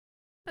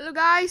Hello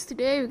guys,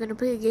 today we're gonna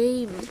play a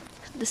game.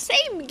 The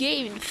same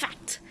game, in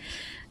fact.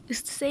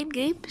 It's the same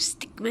game,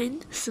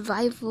 Stickman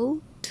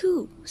Survival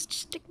 2.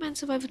 Stickman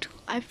Survival 2.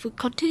 I will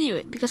continue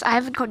it because I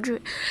haven't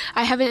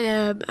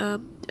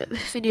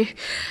finished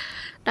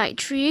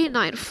night 3,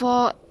 night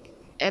 4,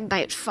 and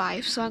night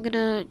 5. So I'm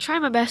gonna try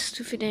my best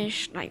to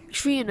finish night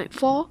 3 and night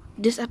 4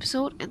 this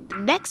episode, and the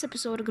next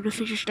episode I'm gonna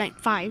finish night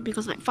 5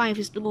 because night 5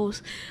 is the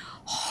most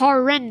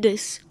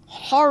horrendous,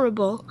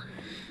 horrible,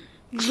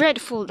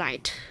 dreadful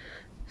night.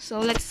 So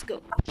let's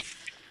go.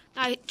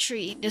 Night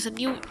 3. There's a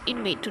new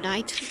inmate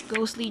tonight,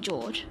 Ghostly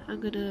George.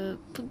 I'm gonna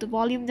put the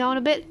volume down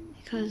a bit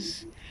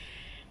because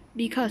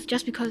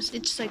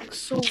it's like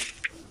so.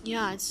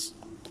 Yeah, it's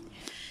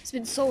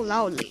been so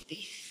loud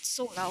lately. It's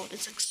so loud.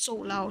 It's like so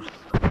loud.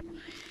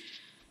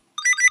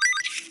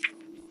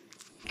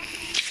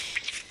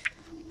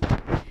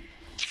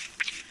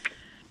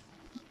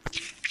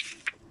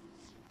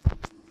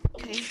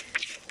 Okay.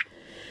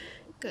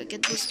 Gotta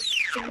get these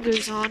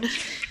fingers on.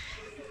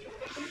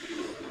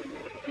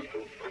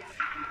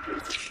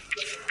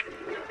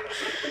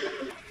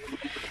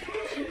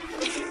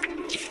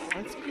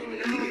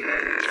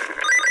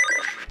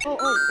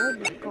 Oh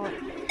my god.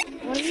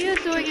 What are you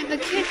doing in the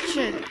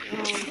kitchen?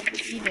 Oh,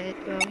 he did.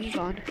 Well, he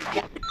gone.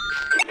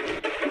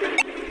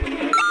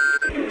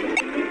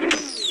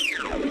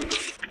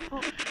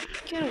 Oh,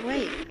 get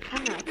away.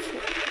 Camera.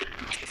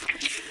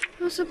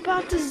 I was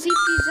about to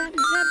zippy zap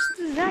zaps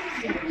to zap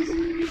zaps.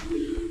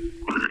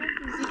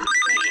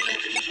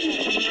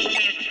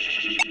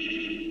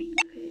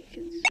 Okay,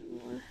 get some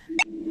more.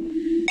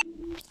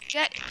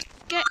 Get it!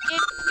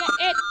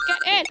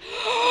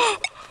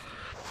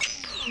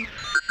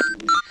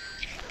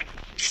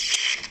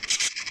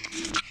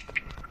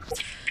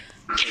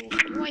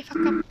 Do I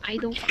fuck up? I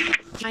don't fuck up.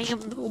 I am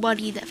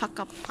nobody that fuck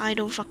up. I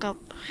don't fuck up.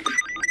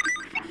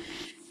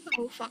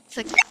 Oh fuck,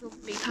 second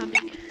zombie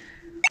coming.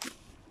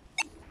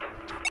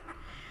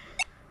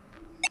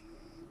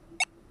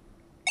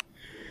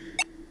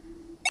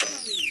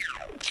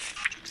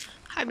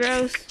 Hi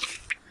bros.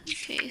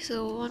 Okay,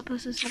 so one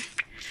person's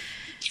left.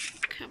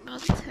 Camera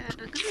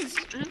 10.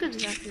 I'm gonna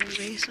zap you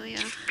away, so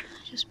yeah.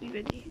 Just be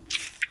ready.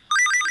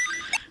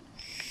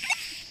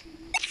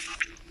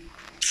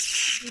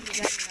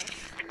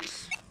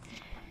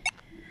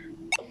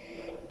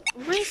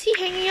 Why is he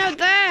hanging out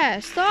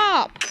there?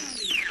 Stop!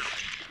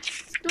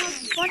 It's not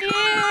funny!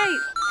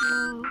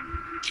 No.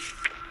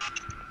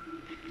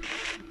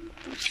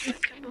 There's still a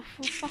camera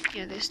 4. Fuck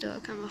yeah, there's still a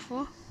camera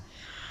 4.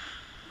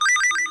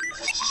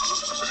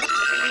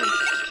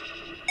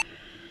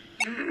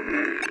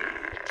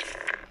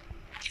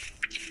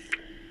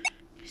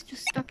 He's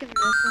just stuck in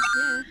there. Fuck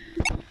yeah.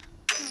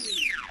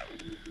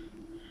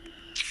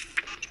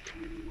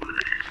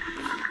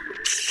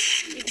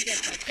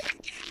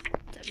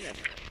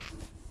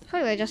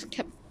 I just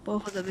kept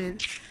both of them in.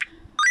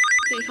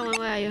 Okay, come on,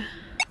 where are you?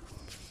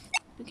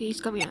 Okay, he's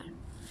coming out.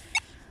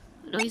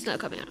 No, he's not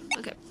coming out.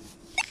 Okay.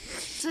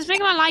 So it's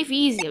making my life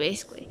easier,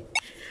 basically.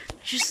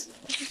 Just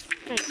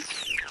oh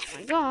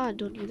my god,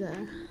 don't do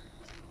that.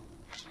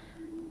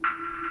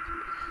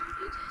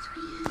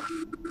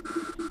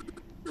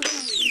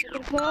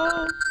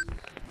 Go.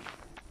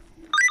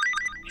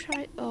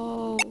 Try.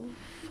 Oh,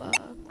 fuck.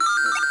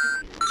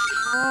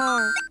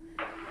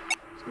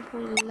 It's my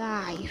whole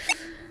life.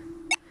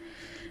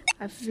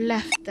 I've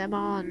left them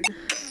on.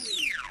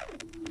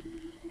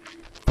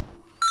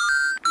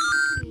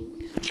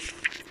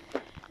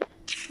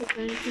 If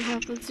anything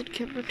happens in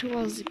camera 2,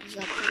 I'll zip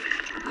zap it.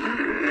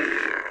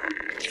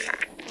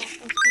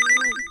 What's going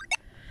on?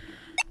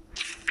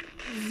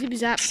 Zip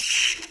zap.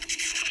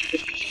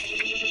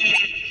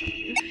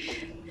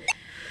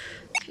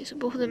 Okay, so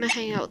both of them are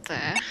hanging out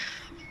there.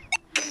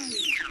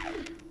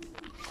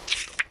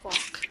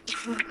 Fuck.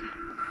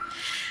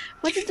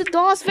 Why did the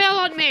doors fail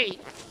on me?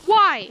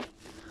 Why?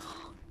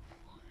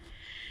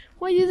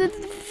 Why did the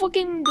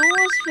fucking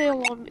doors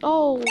fail on me?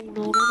 Oh,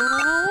 no.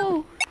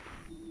 Oh,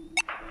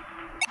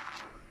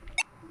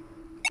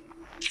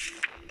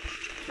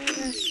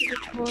 that's the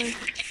boy.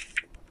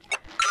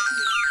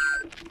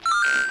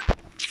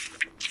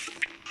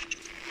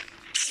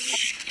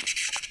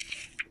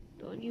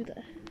 Don't you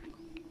dare.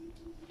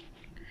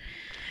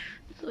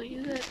 Don't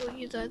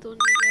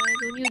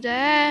you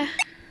dare.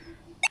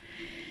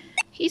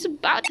 He's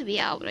about to be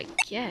out, but I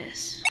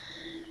guess.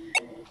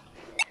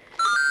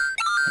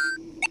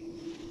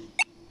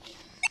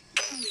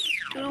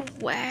 I don't know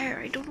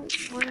where. This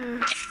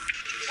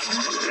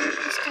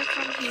guy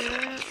come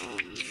here. Oh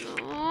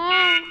no.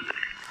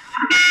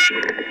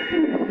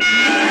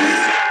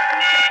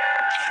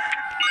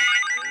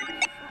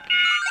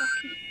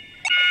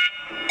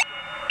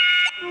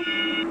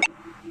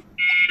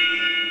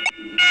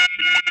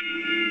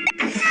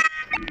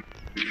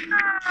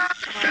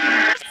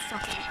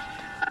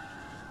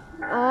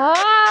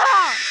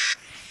 Oh!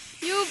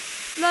 You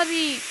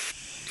bloody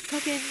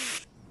fucking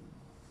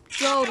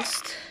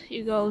ghost.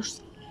 You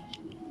ghost.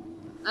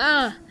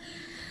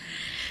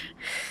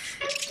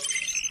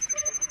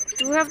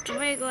 Do we have to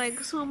make like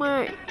so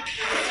much?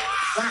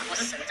 哇！我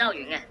的神造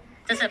云啊！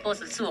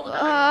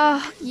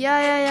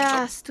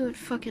 Yeah. Stupid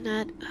fucking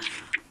ad.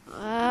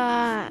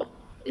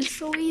 It's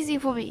so easy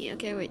for me.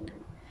 Okay, wait.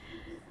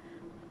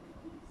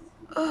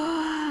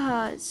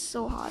 It's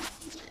so hard.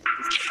 It's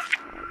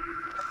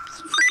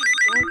fucking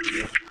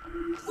Georgia.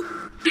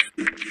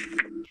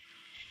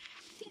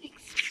 Didn't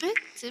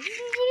expect it.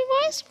 What am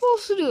I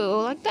supposed to do?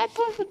 Like that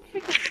person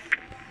freaking.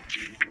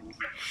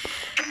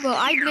 Well,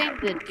 I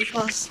blamed it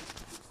because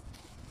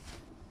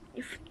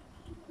if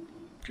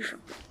it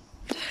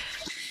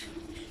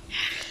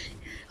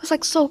was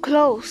like so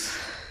close.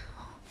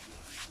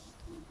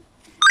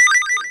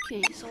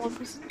 Okay, so one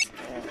person's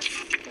there.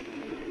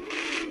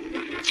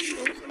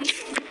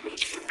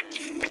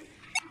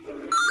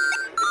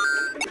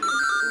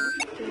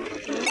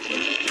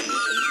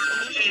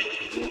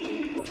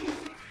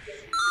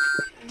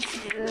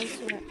 That's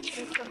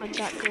where my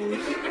gut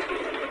goes.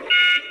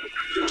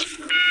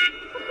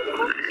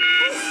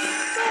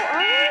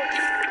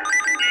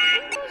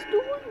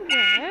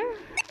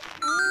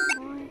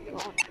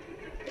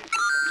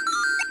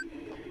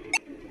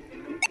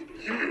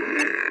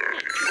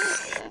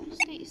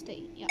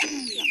 Stay. Yeah.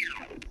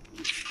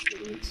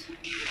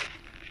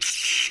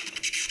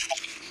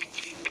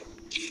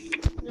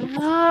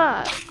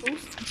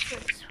 Ghost.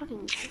 It's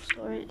fucking ghost,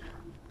 alright.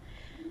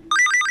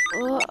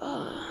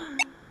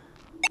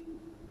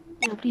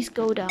 No, please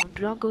go down.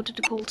 Do not go to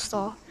the cold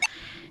store.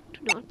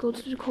 Do not go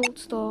to the cold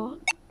store.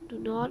 Do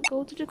not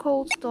go to the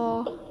cold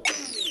store.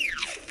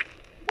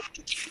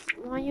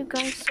 Why are you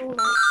guys so like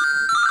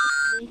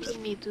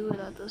making me do it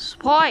at this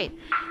point?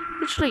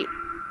 Literally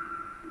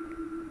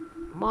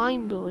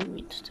mind blowing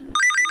me to do it.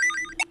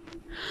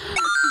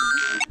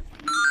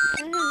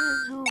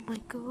 Oh my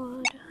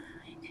god.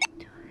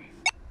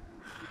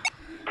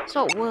 It's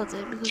not worth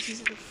it because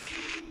he's in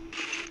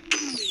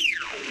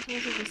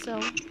the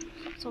cell.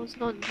 Someone's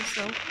not in the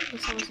cell.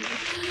 Someone's in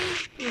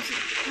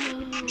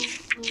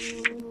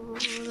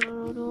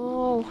the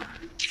no.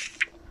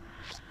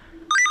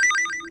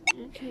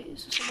 Okay,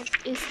 so someone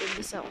is in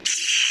the cell.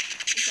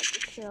 Just have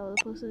to kill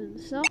the person in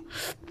the cell.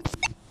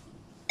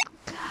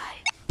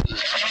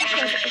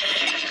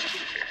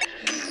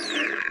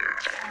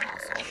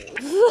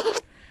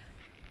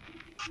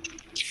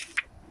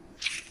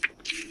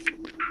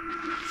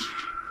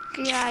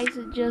 Guys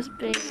are just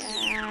big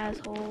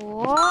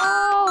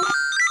assholes.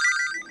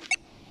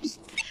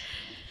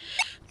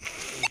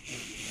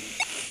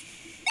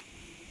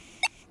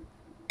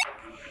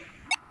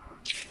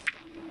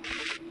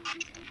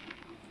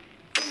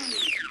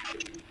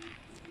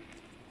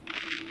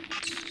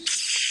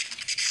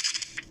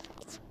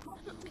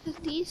 Because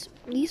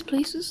these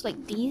places,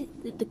 like the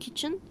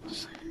kitchen.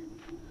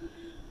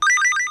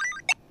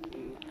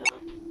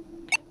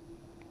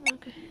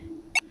 Okay.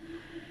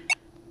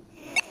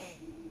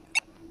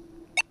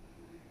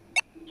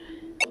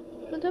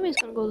 But that means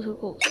gonna go to the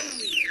cold.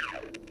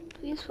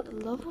 Please, for the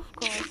love of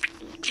God.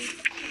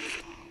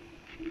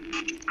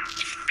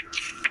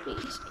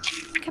 Please.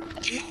 Kept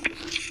that locked.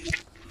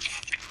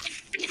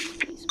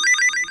 Please.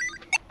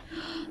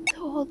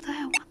 They're all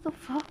there. What the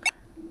fuck?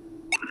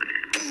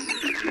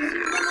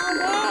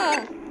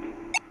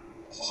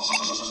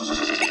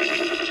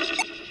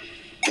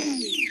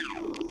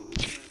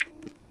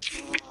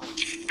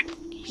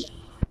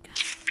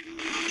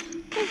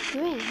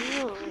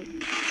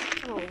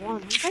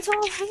 That's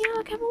all hanging out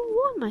at camera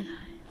 1, man.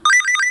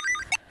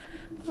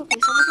 Okay,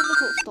 someone's in the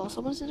cold store.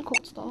 Someone's in the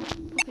cold store.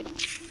 Okay.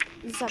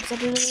 Zap.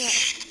 From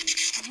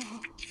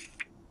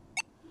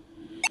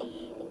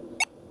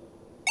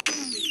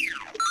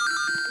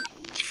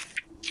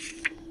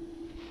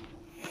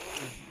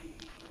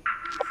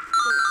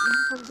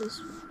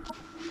this one.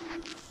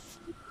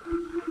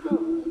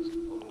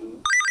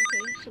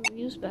 Okay, some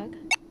news bag.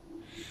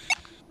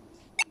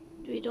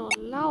 We don't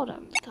allow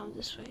them to come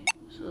this way.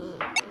 So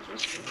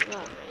just that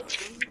way.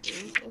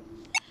 Okay.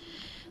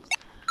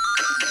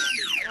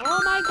 Oh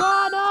my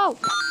god, no!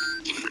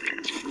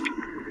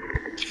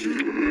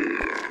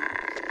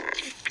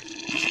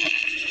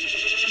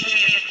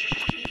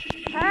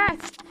 Hey!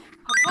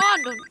 Come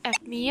on, don't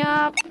F me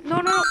up.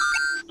 No.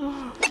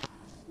 Oh.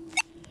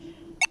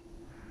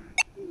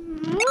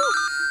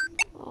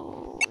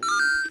 Oh,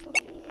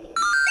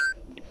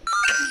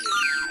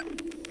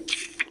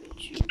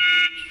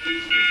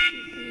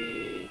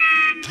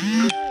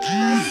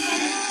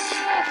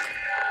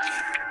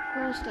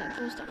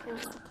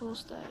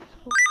 Close that.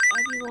 Hope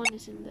everyone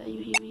is in there,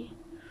 you hear me?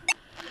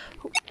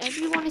 Hope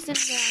everyone is in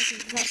there, I can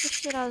slap the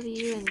shit out of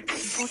you and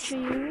torture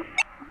you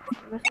for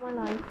the rest of my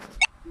life.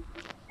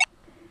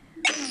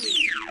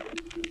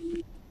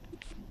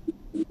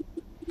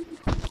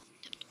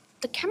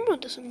 The camera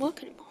doesn't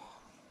work anymore.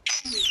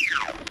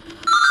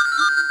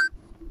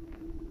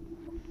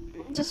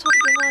 Just hope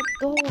you're not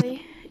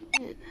doorway.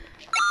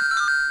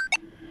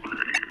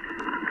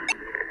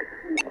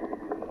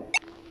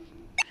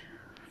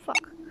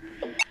 Fuck.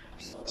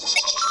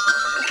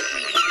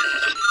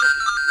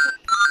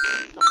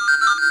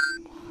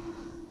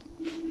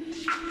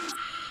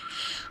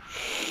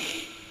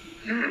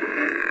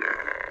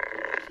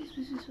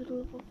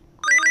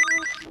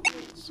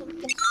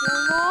 Something's going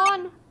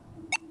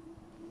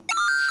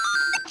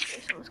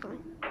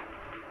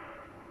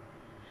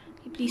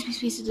Please, please,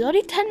 please. It's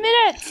only 10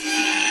 minutes.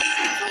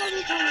 It's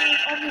only 10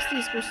 minutes. Obviously,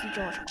 it's Ghosty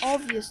George.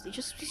 Obviously,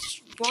 just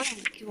run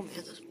and kill me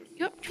at this point.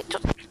 Yep.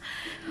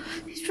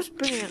 He's just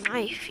bringing a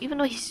knife, even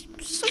though he's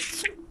so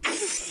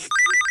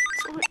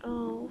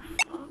oh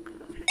fuck.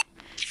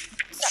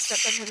 Zap.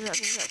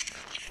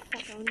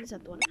 Fuck, I only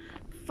zapped one.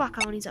 Fuck,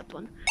 I only zapped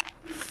one.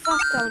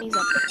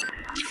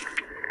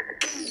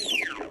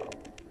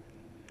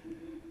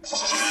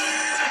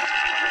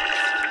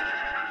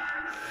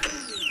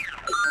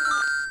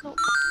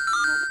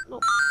 No.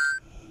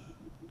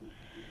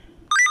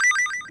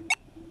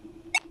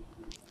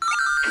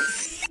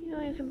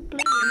 Yeah, you can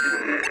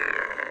blame me.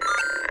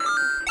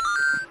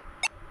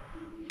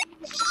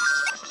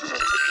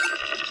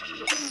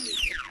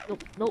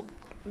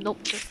 Nope,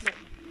 just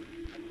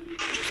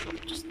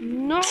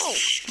no.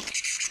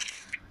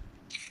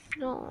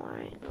 No,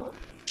 alright, no.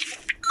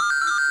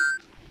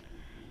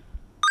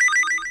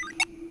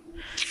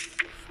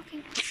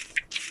 Fucking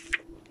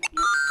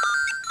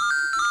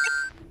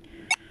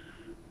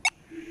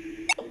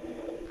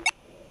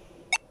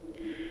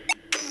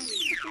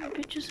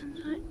bitches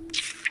inside.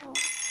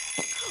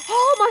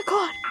 Oh my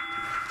god!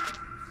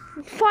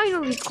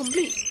 Finally, it's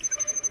complete.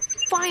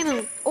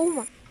 Finally! Oh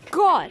my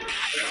god!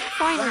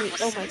 Finally!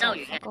 Oh my god!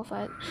 Fuck off!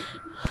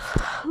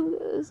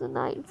 There's a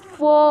night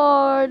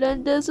 4,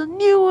 and there's a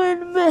new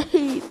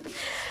inmate.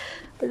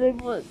 I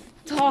don't want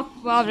to talk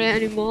about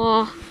it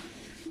anymore.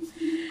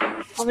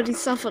 Already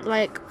suffered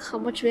like how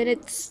much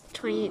minutes?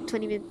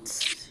 20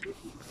 minutes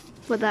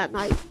for that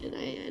night,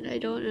 and I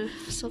don't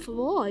suffer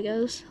more. I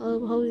guess. How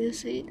do you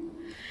say it?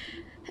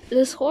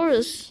 Headless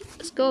Horse.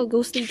 Let's go.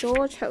 Ghosty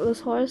George, Headless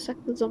Horse,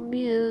 Second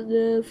Zombie, and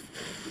the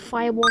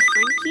Fireball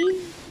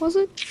Frankie. Was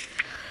it?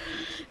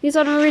 These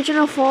are the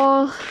original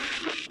 4.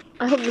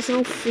 I hope there's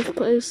no 5th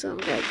person,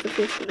 like the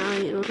 5th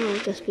finale. I don't know,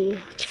 just be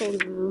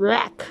total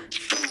wreck.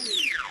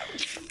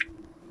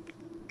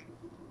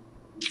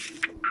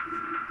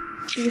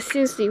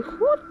 Seriously,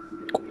 what?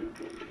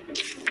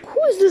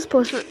 Who is this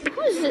person?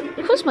 Who is it?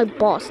 Who's my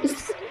boss?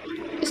 Is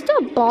there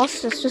a boss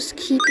that's just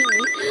keeping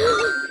me?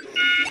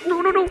 No.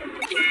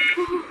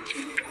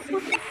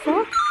 What the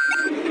fuck?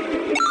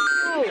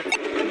 No.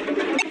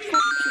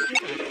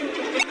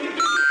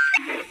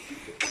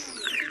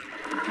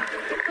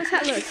 Where's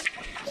Headless?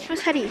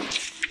 Where's Hetty?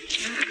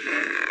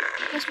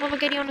 Where's Mama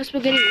getting on the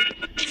spaghetti?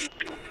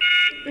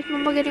 Where's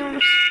Mama getting on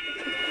the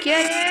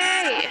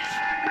spaghetti?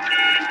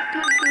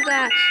 Don't do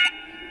that.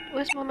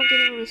 Where's Mama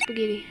getting on the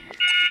spaghetti?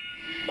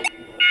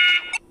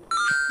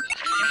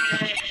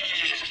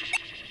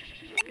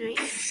 Right.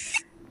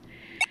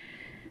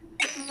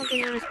 Where's Mama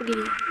getting on the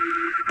spaghetti?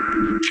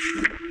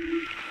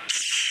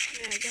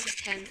 Yeah, I got a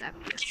 10 up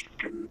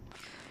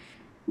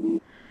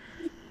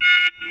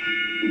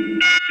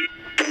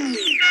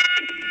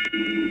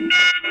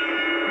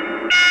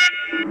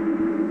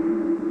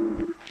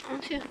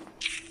here.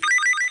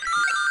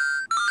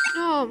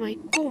 Oh my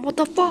god, what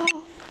the fuck?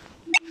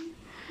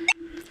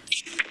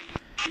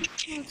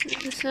 What's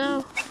this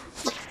now?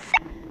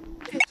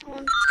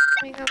 Someone's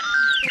coming up.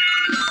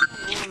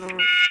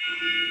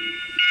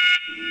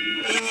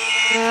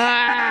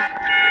 Oh,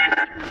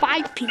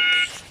 5 people.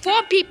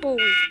 4 people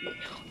with me.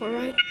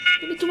 Alright?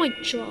 Let me do my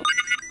job.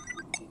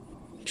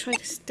 Try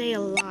to stay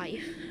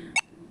alive.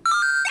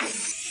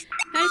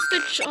 That is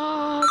the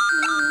job.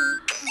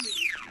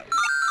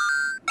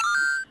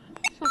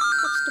 Fuck,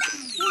 what's the point?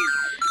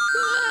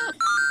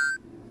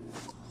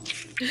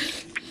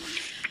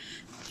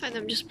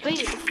 I'm just playing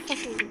with the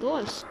fucking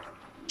doors.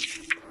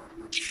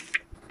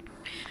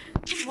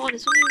 Come on,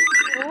 it's only.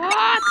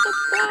 What the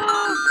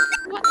fuck?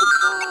 What the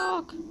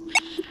fuck?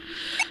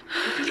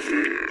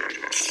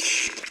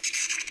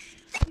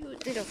 You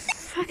did a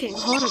fucking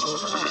horrible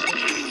job.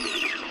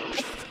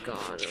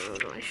 God,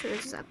 no, I should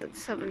have zapped at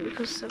 7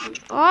 because 7.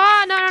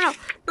 Oh, no.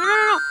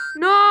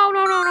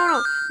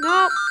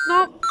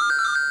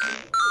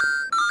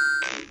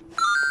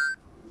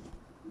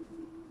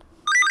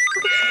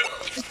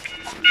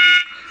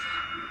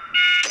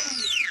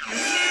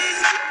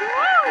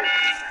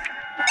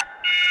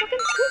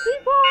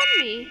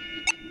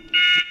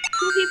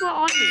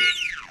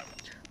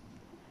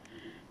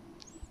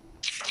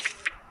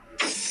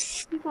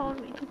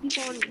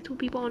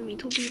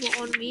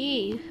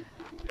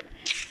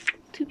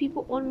 Two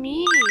people on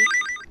me.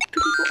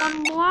 Two people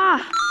on moi.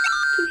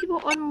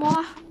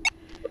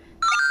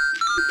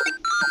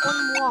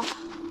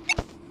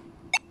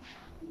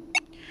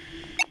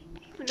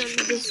 Even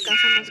under this guy,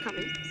 someone's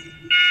coming.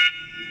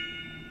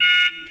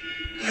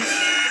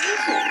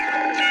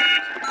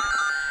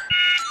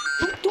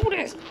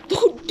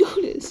 Don't do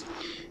this.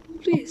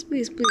 Please, I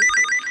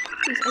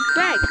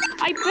beg.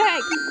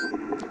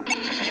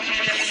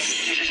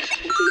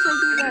 Please, I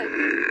do that.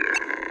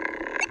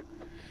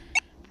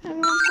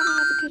 Everyone's coming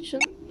out the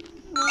kitchen.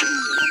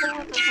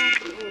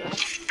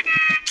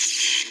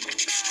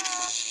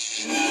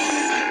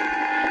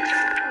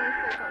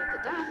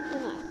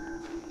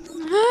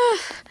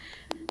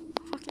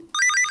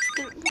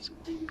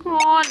 Come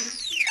on.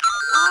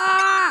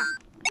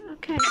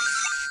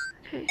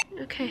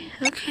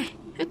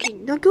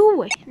 Now go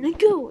away. Now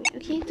go away.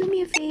 Okay, do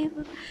me a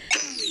favor.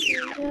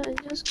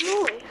 And just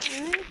go away.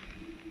 Alright?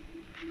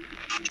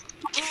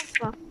 Oh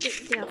fuck.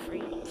 They are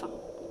free. Fuck.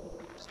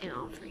 They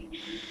are free.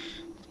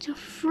 They're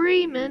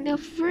free, man. They're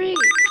free.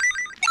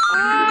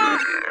 Ah!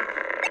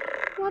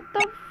 What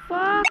the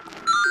fuck?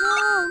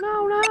 No,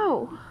 no,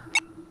 no.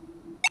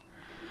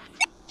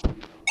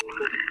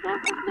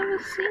 Fuck, I've never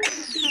seen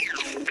this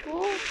happen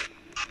before.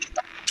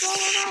 No,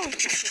 no, no.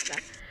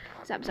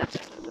 Zap, zap, zap, zap, zap,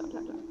 zap,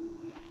 zap.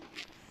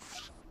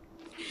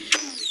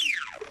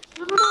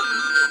 No, no, no.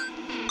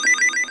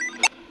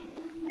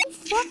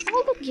 What?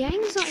 All the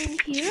gangs are in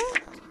here?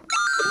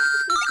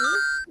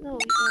 No,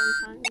 we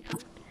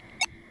can't.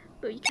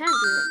 But you can't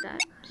do it like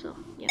that, so,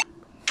 yeah.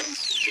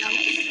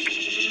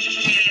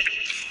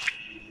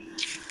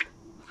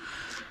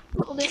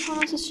 Oh, they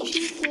found us as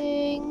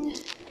cheating.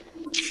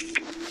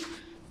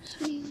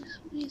 Please,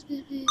 please,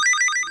 please, please.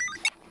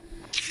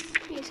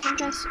 Please, can you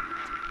guys...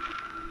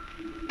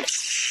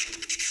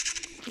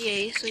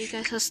 Yay, so you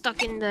guys are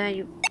stuck in there,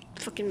 you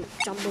fucking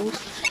jumbos.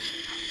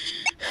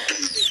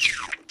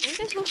 You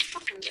guys not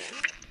stuck in there.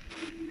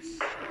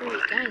 Oh,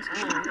 you guys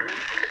are.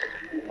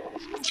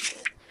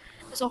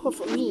 It's awkward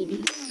for me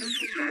because...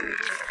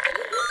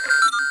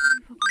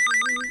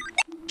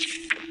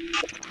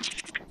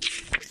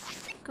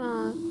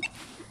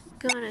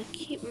 Gonna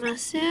keep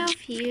myself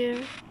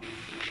here.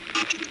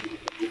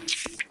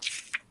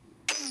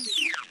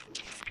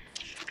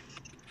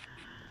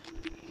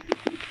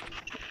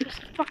 Press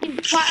the fucking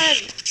button!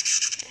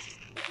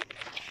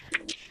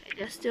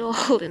 They're still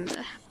holding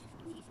there.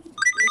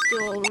 They're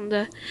still holding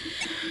there.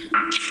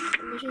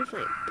 Imagine if,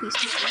 like, please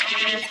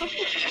help me.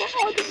 Oh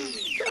god!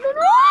 No, no,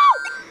 no!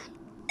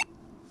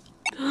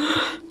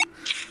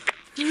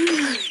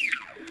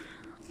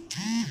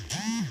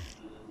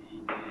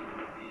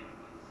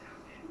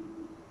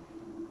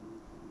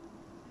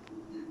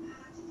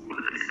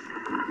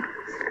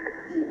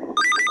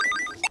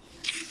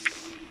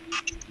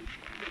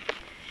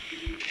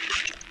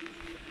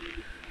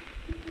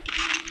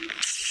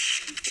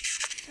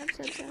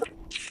 Stop.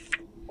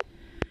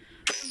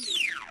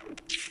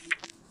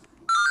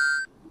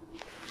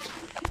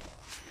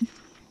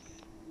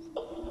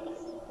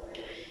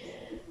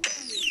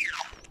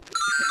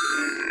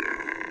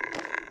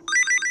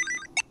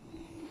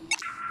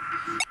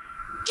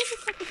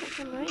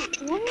 Right?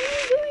 Why are you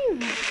doing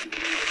that?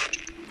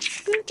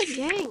 You're the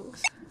gangs.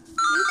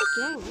 You're the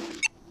gang.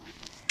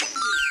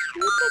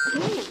 You're the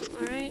gang,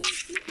 alright?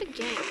 You're the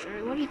gang,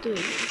 alright? What are you doing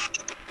here?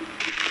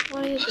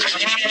 What are you doing?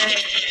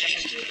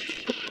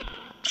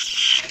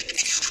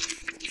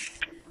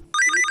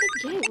 You're the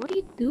gang, what are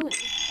you doing?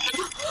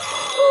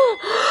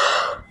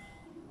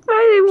 I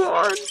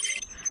won!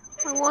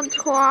 I won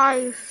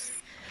twice!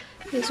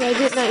 Okay, so I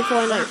did night 4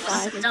 and night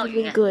 5. It's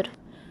been good.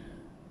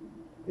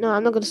 No,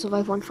 I'm not gonna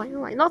survive one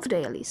final night. Not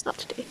today, at least. Not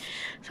today.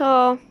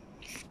 So,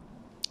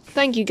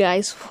 thank you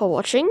guys for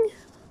watching.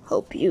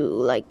 Hope you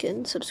like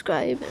and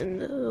subscribe.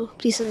 And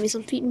please send me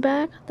some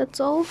feedback. That's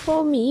all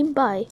for me. Bye.